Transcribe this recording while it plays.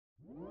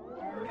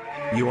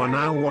You are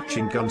now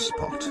watching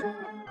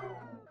Gunspot.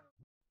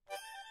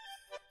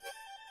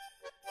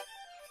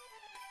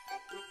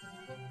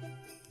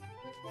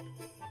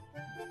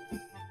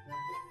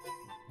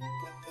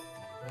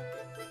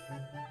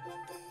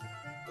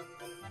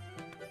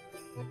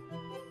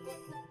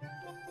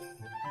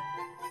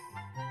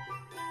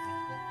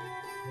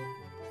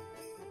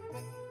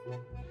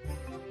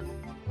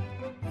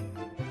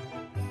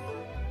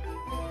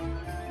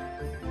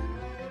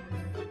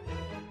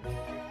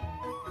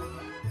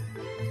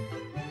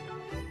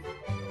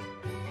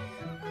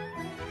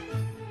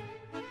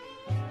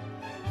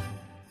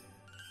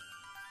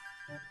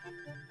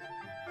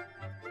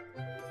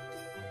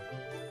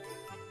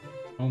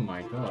 Oh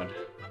my god.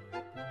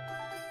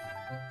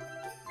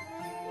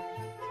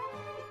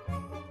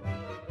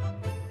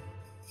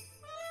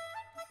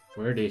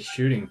 Where are they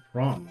shooting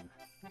from?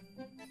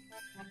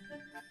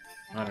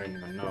 I don't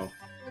even know.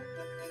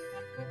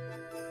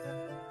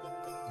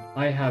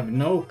 I have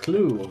no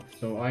clue,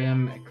 so I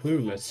am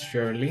clueless,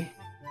 surely.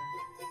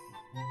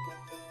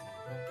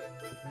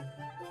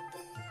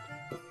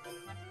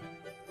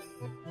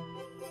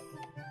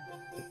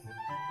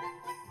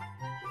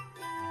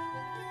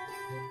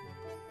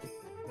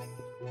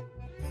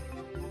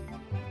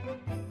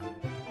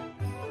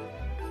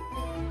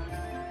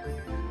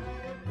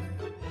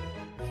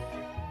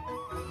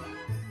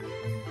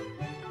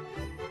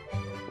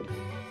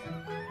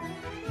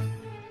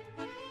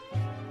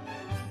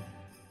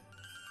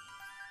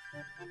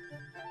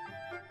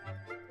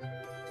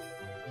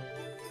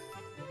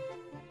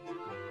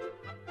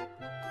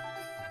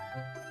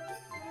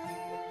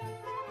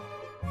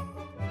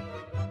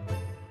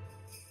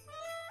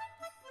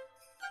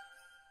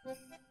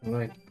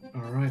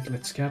 Alright,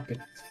 let's cap it.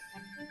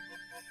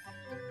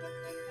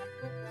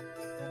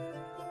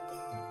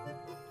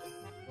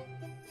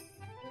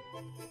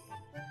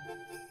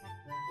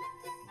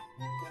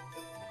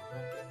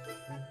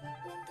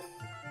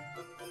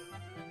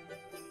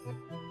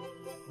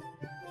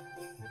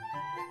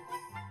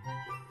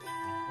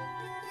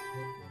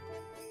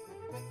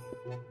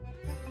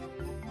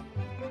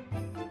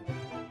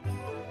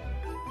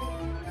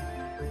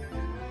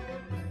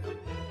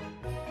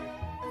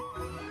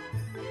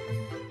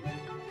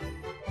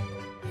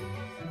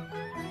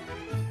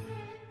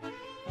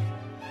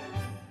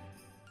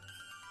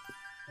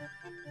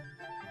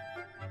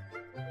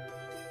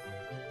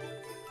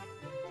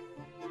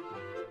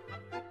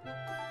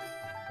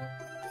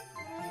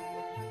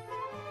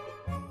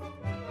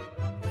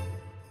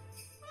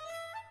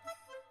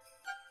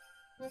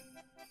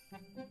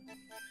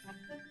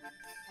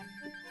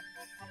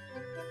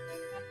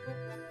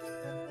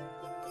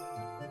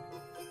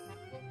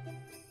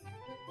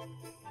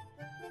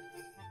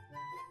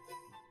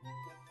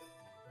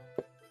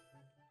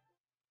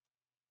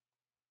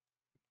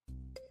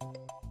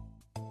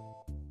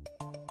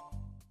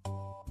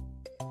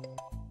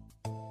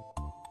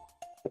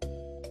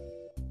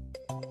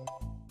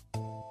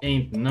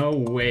 Ain't no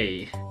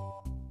way.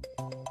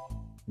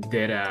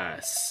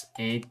 Deadass.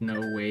 Ain't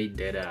no way,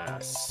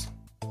 deadass.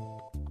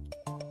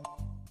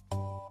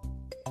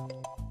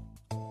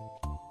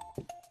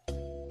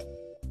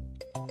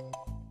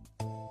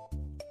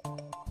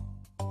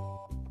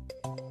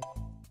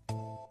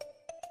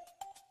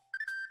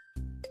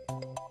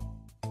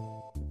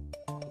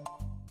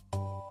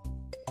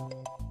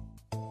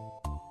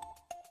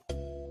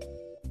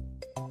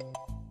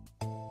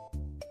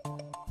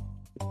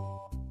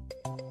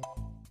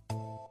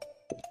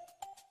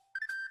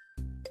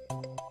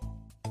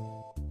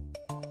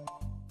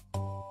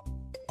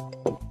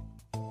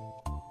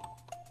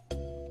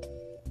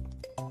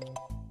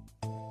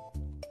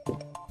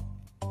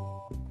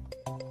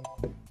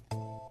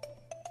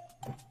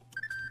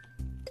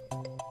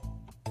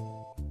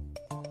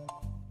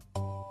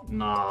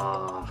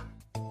 Nah.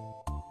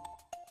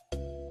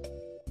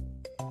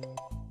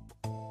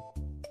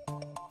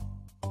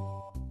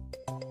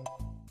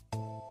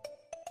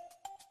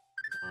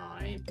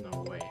 Ain't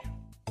no way.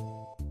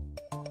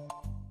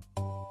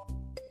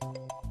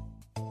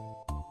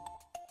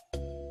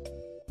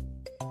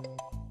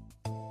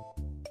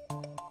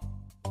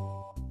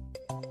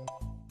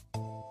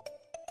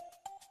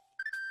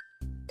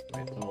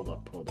 Wait, hold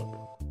up.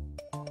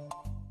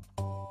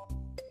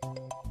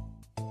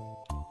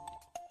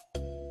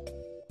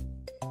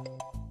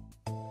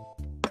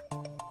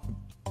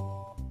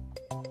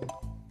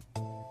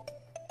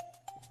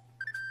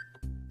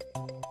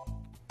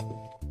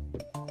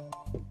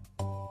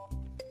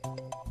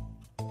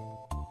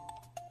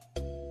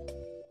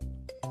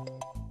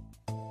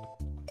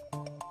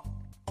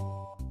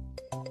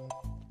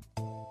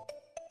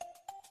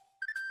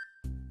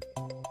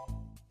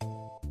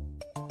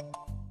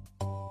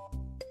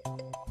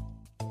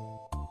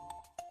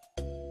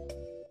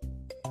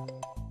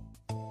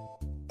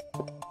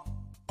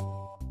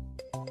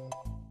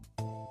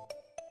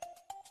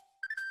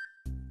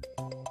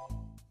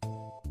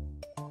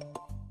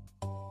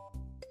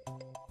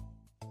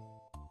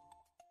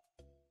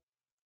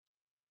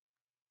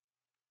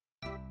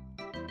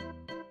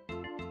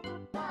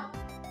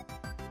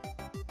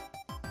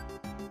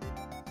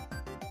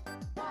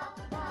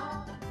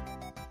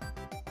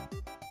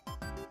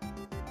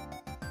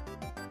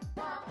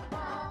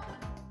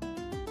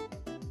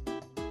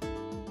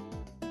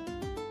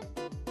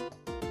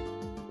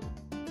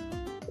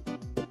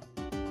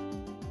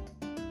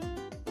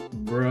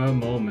 bruh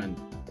moment.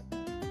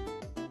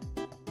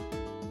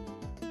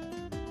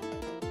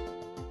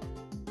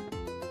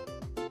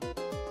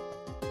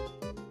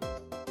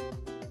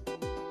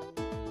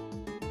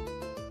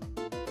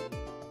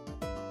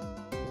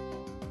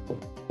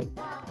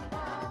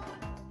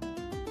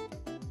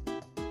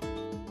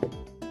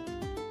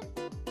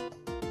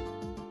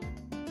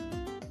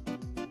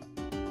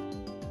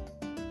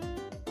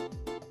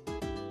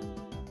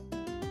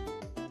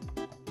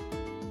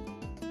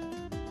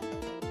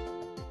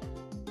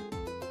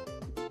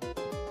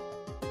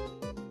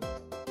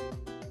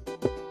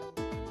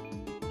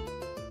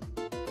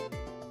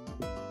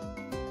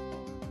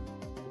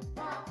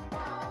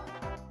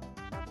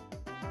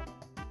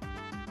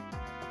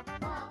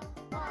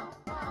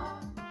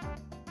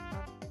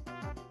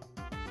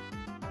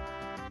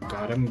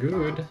 Got him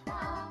good.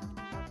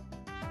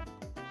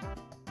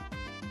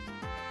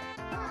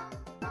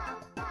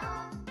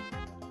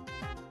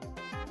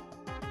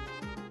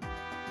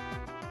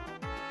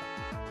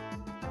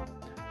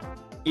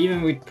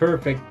 Even with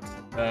perfect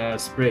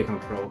spray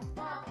control,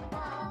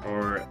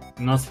 or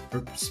not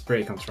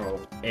spray control,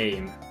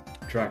 aim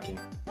tracking.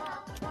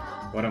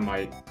 What am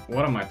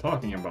I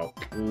talking about?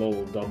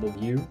 Lol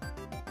W.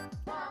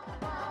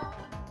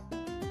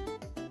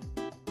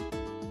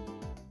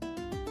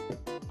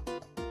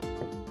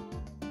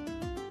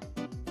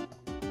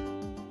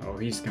 Oh,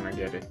 he's gonna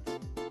get it.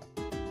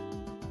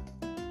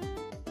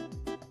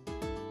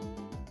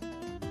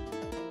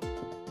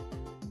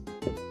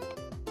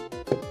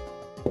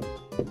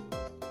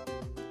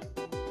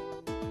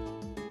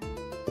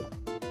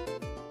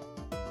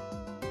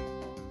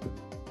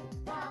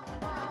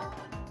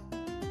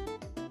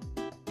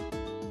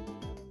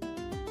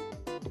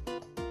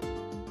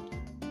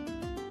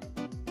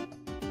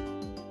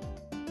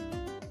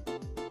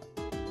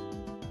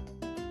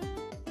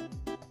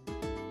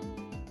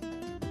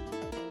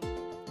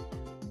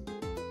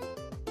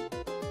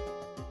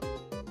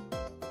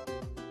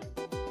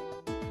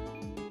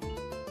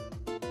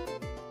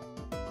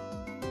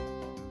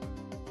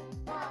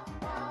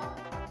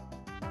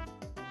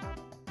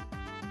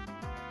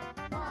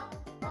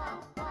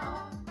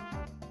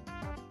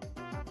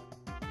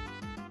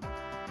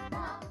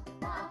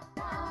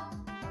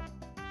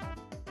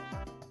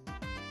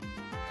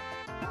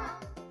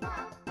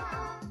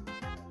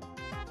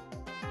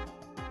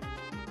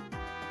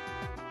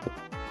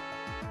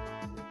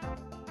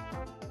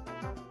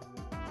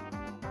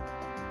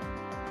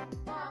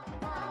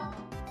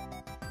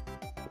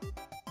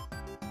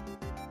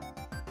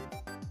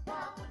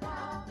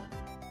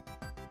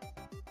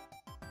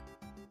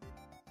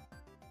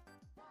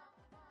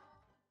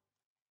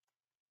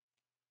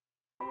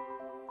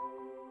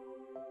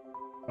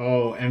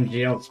 Oh,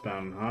 MGL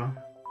spam, huh?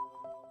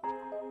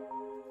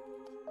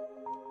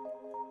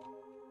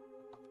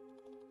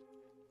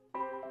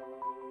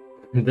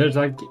 There's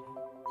like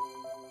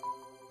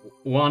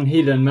one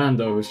hidden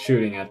Mando who's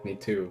shooting at me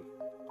too.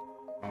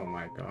 Oh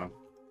my god.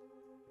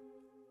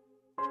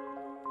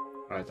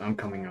 Alright, I'm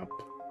coming up.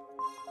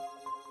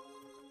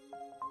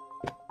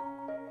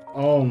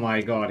 Oh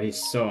my god,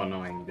 he's so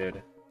annoying,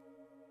 dude.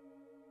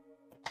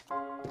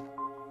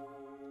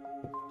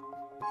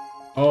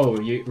 Oh,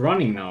 you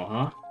running now,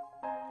 huh?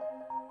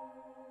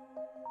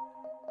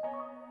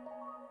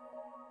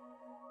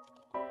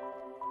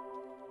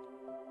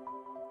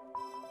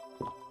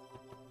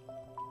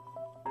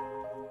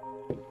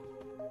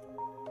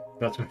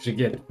 That's what you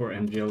get for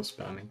MGL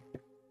spamming.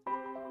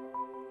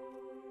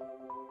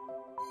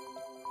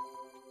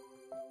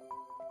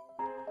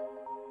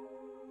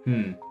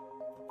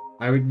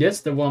 I would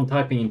guess the one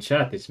typing in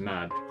chat is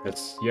mad.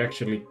 That's you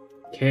actually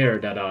care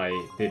that I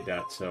did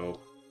that, so.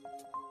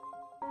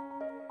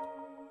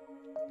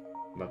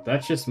 But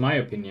that's just my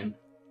opinion.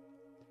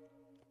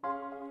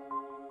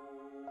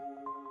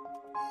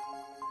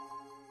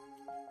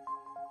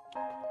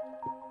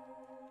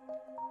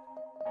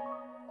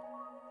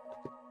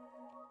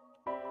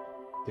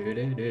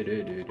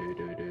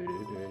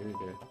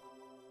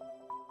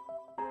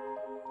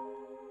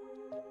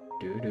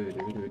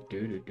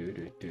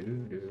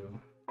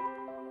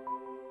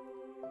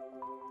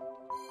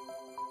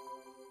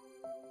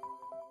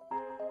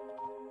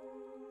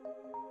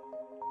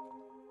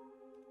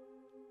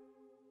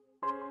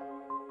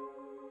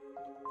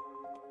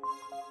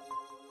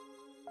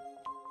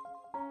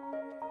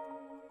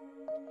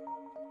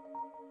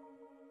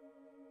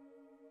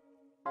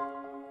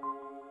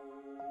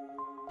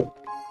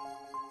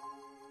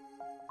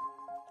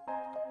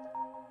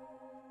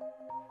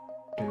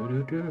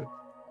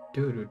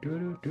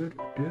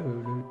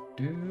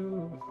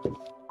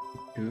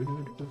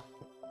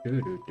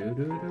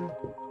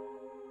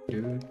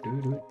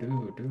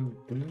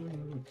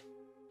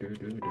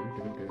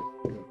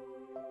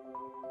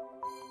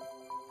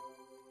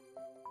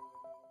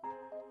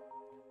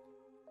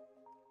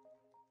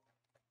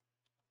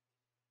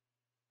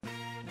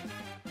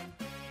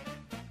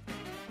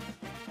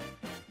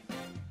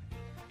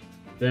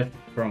 Death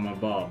from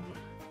above.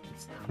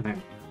 It's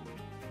time.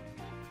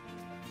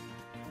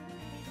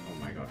 Oh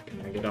my god, can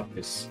I get up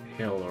this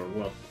hill or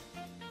what?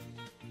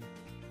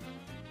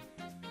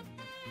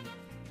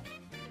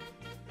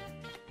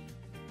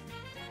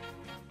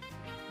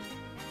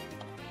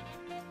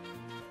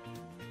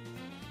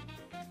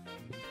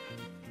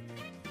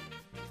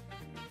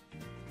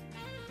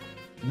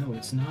 No,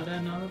 it's not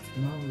enough.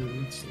 No,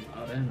 it's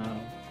not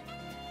enough.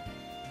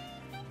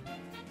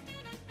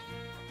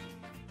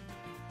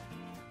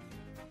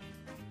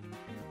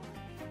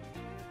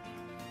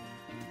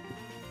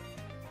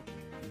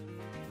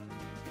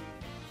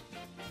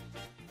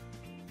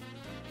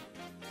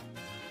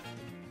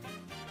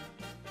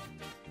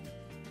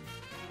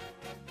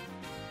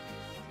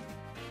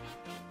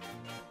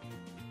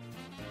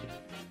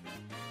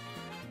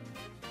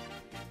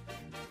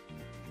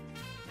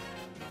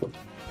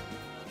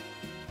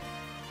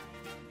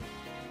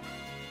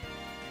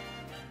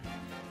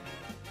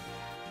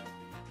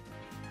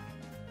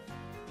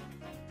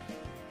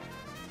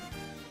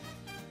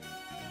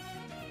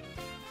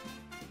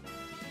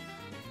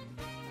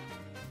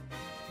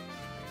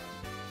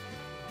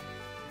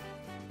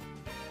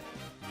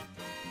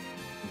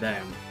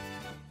 Damn.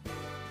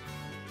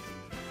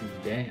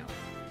 Damn.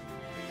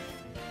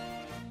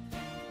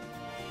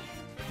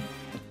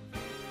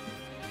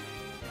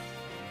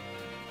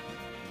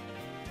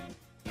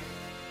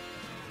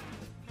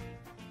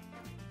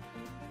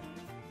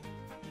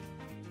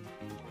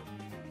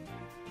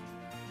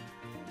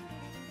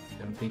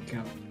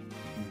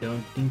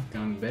 Don't think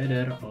I'm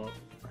better off.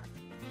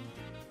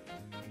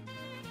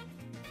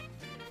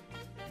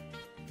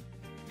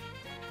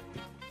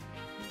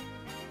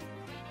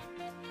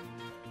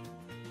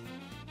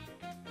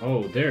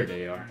 Oh, there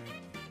they are.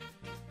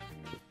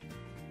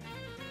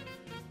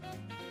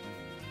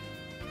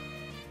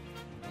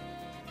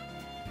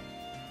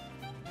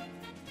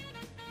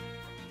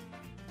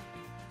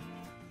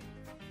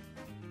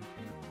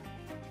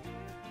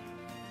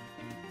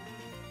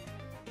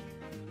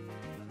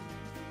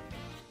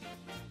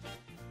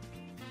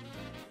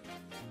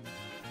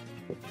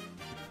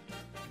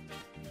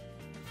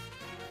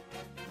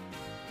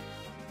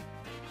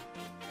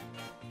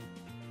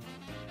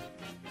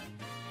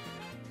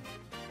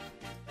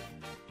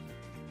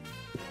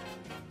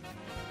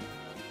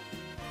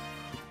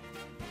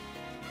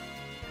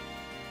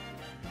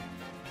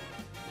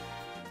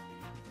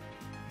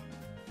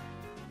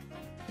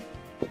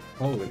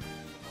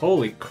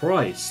 Holy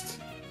Christ!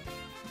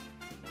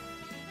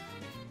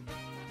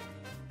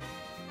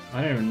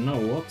 I don't even know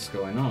what's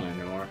going on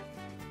anymore.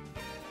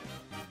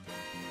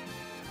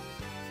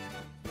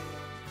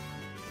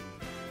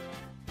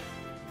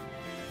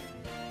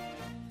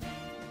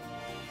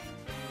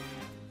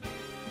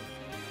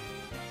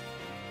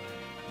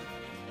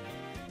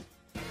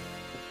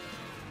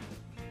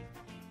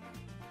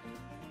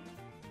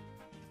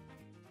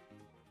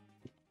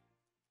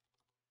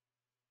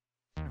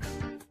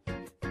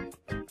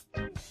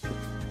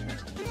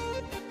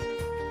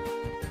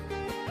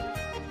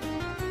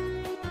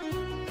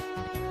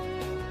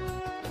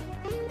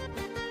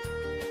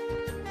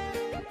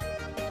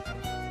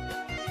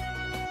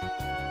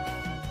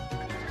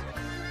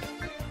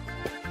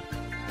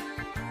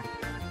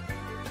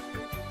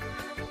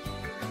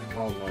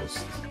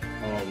 Almost.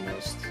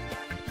 Almost.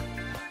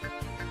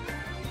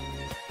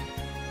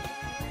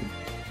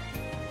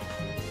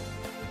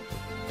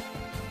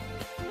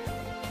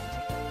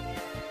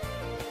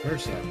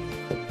 Where's that?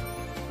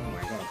 Oh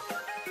my god.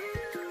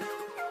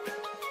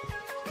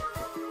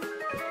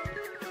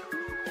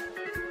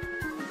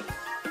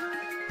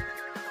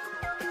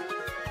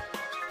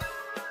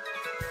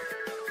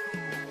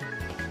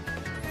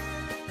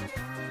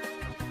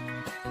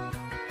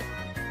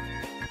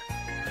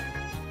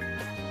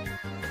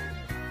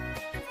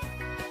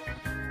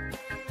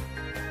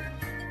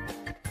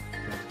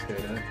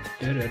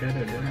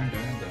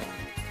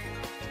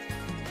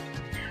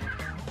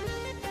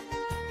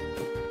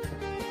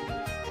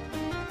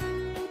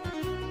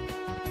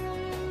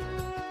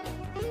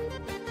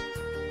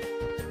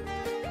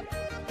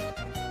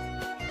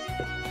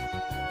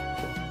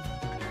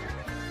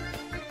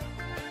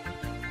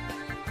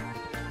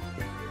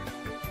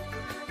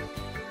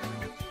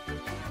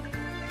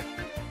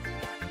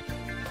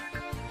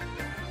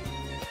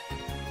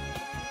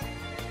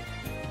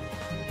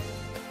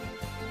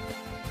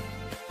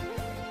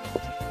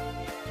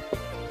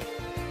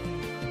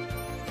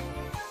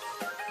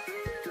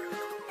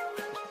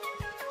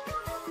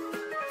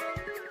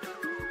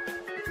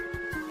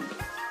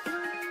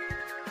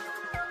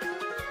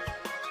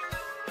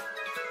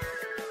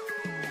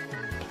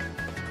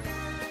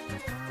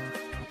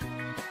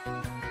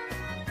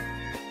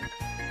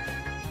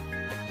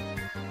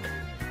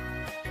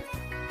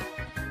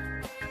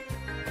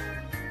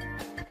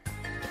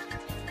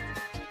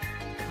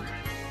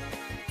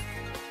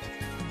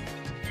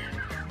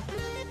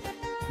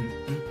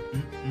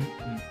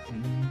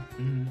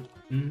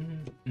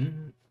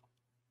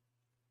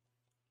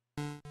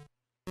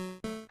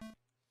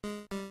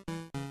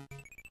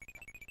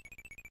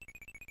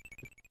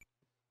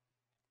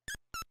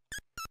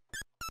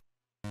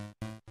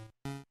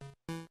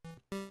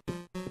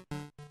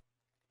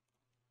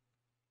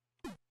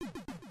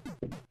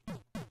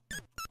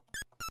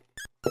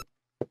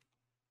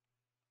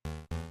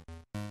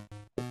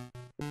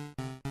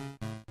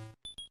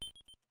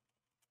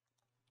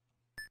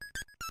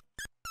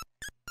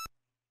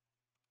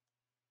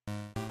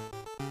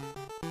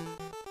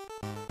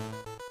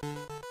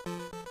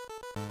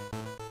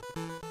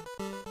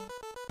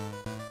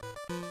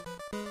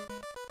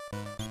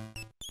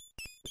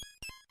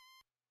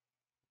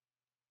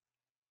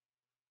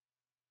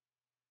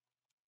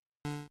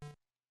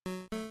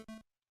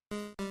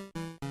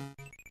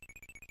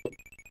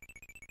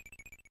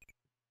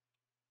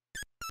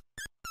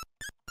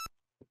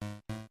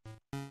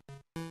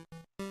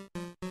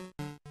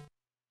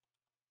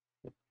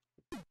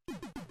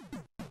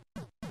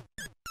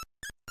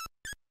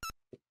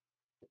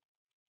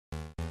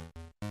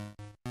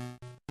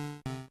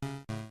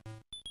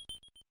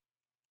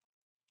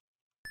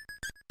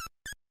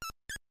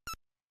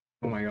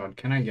 god,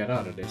 can I get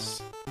out of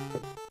this?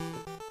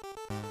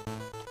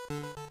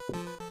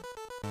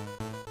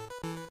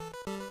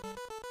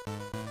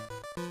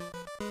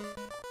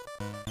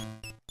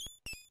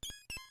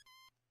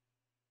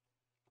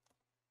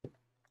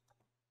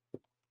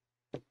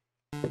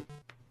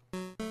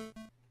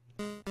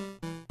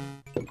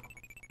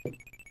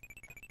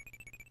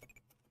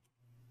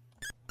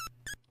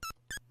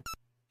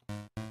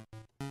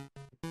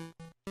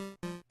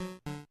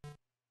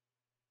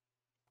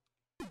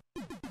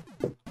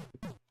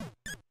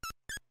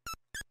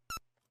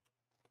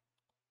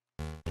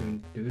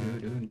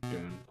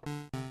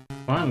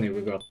 Finally,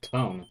 we got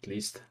town at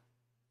least.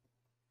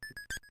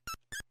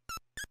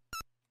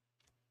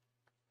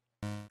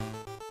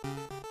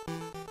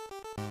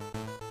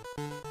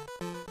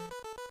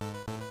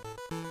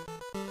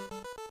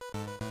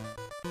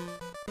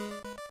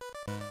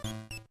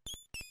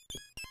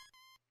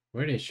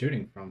 Where are they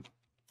shooting from?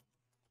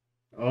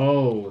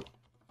 Oh,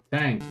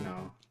 tank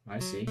now. I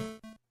see.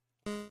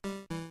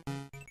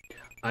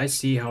 I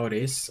see how it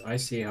is. I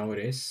see how it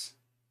is.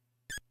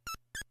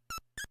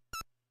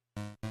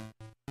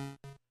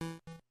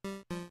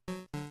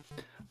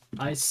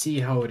 I see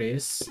how it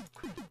is.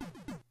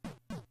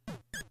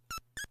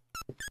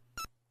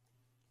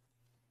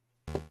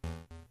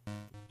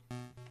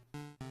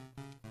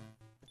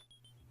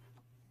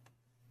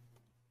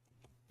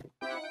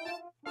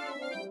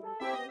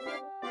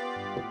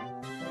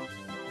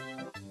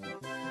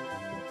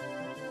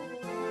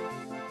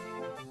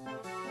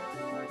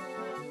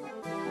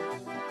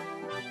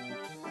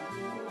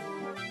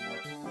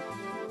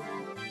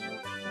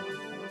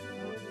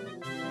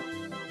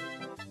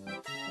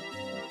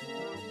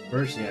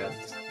 Where's he at?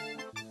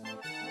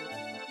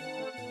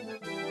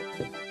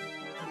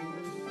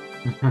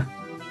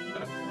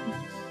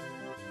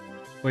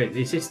 Wait,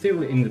 is he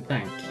still in the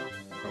tank?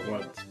 Or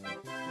what?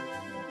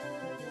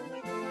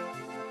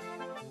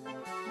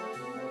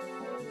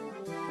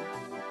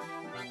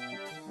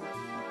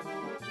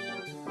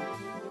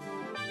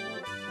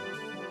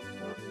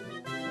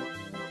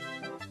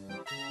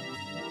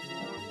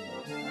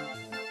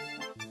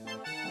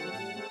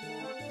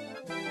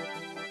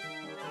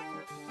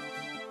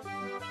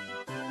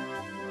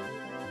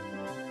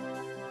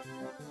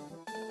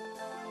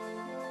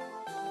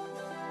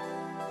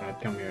 Alright,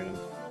 come here then.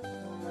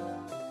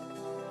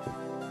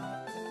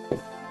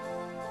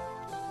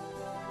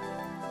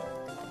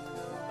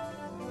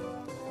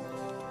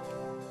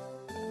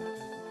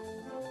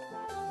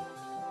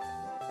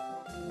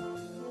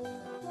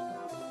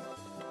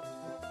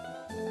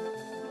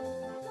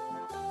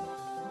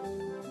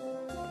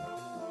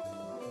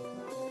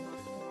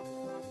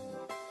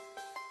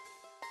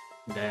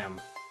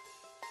 Damn.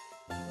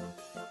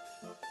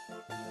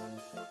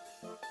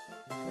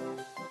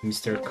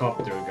 Mr.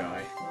 Copter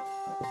guy.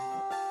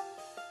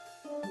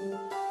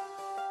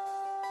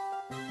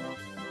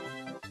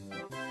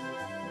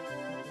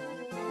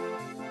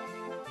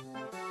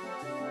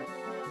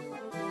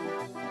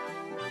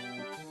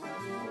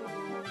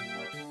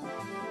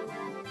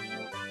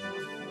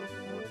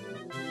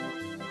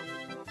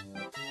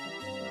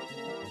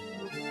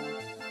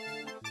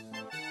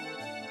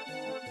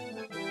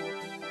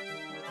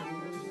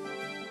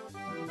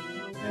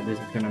 Yeah, this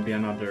is gonna be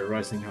another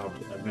Rising Hub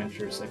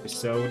Adventures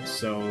episode,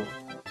 so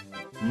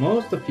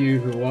most of you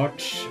who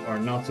watch are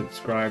not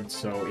subscribed,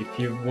 so if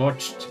you've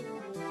watched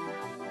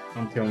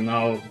until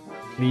now,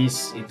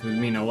 please, it would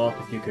mean a lot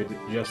if you could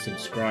just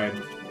subscribe.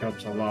 It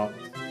helps a lot.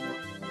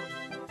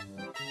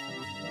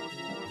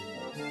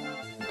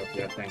 But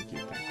yeah, thank you,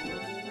 thank you.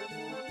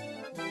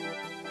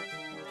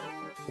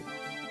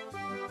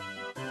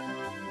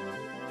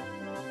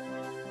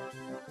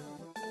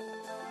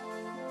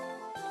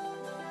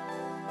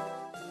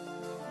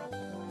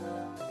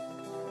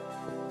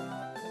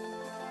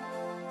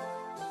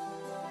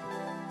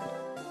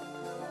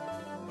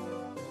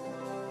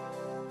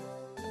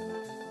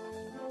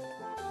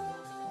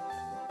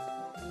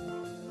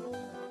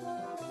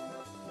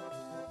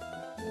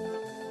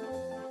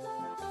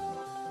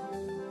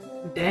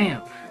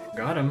 Damn!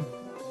 Got him.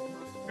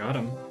 Got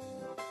him.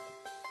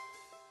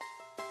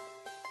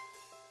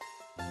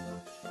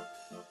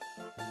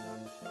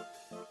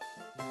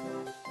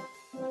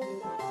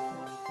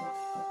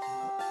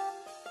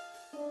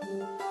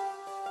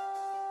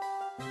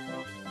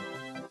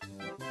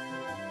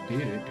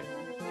 Dude.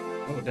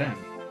 Oh, damn.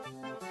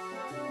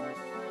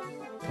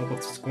 Top of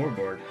the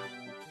scoreboard.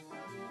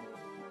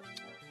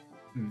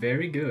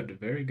 Very good,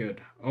 very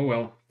good. Oh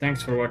well,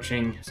 thanks for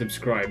watching.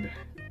 Subscribe.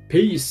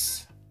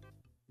 Peace!